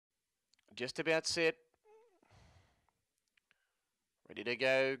Just about set. Ready to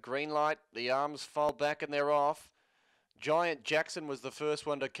go. Green light. The arms fold back and they're off. Giant Jackson was the first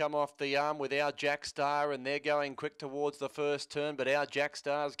one to come off the arm with our Jack Star, and they're going quick towards the first turn, but our Jack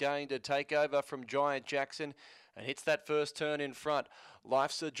Star's going to take over from Giant Jackson and hits that first turn in front.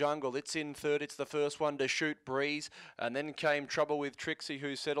 Life's a Jungle, it's in third. It's the first one to shoot Breeze, and then came Trouble with Trixie,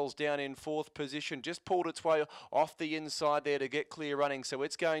 who settles down in fourth position. Just pulled its way off the inside there to get clear running, so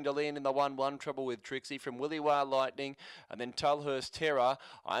it's going to land in the 1-1 Trouble with Trixie from Williwar Lightning, and then Tulhurst Terror.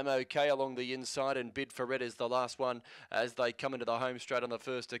 I'm okay along the inside, and Bid for Red is the last one as they come into the home straight on the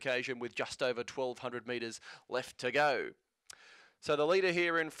first occasion with just over 1,200 metres left to go. So the leader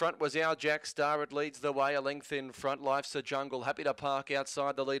here in front was our Jack Star. It leads the way a length in front. Life's a Jungle happy to park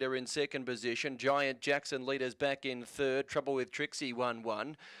outside the leader in second position. Giant Jackson leaders back in third. Trouble with Trixie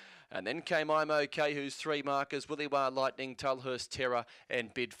 1-1. And then came I'm Okay, who's three markers, Williwar Lightning, Tulhurst Terror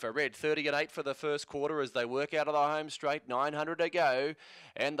and Bid for Red. 30 and 8 for the first quarter as they work out of the home straight, 900 to go.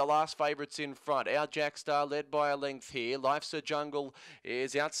 And the last favourites in front. Our Jack Star led by a length here. Life's a Jungle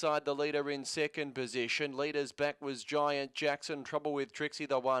is outside the leader in second position. Leaders back was Giant Jackson, Trouble with Trixie,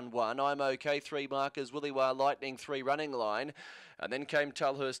 the 1-1. I'm Okay, three markers, Williwar Lightning, three running line. And then came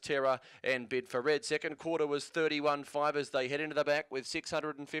Tulhurst Terror and Bid for Red. Second quarter was 31.5 as they head into the back with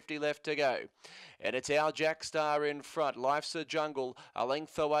 650 left to go. And it's our Jack Star in front. Life's a Jungle a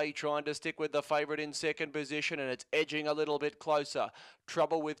length away, trying to stick with the favourite in second position, and it's edging a little bit closer.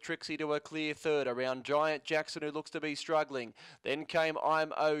 Trouble with Trixie to a clear third around Giant Jackson, who looks to be struggling. Then came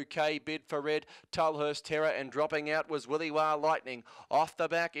I'm Okay, Bid for Red, Tulhurst Terror, and dropping out was Williwar Lightning. Off the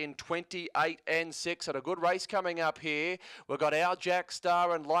back in 28 and 6, and a good race coming up here. We've got our Jack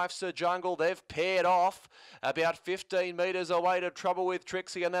Star and Life's a Jungle. They've paired off about 15 metres away to Trouble with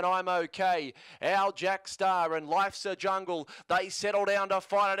Trixie, and then I'm Okay. Our Jack Star and Life's a Jungle, they settle down to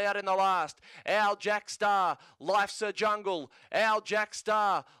fight it out in the last. Our Jack Star, Life's a Jungle, our Jack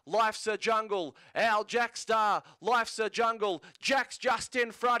Star, Life's a Jungle, our Jack Star, Life's a Jungle. Jack's just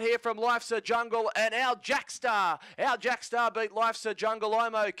in front here from Life's a Jungle, and our Jack Star beat Life's a Jungle.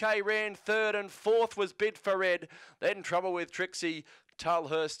 I'm Okay ran third, and fourth was Bid for Red. Then Trouble with Trixie,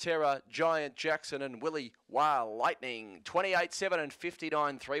 Tulhurst Terror, Giant Jackson and Williwar Lightning. 28.7 and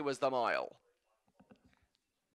 59.3 was the mile.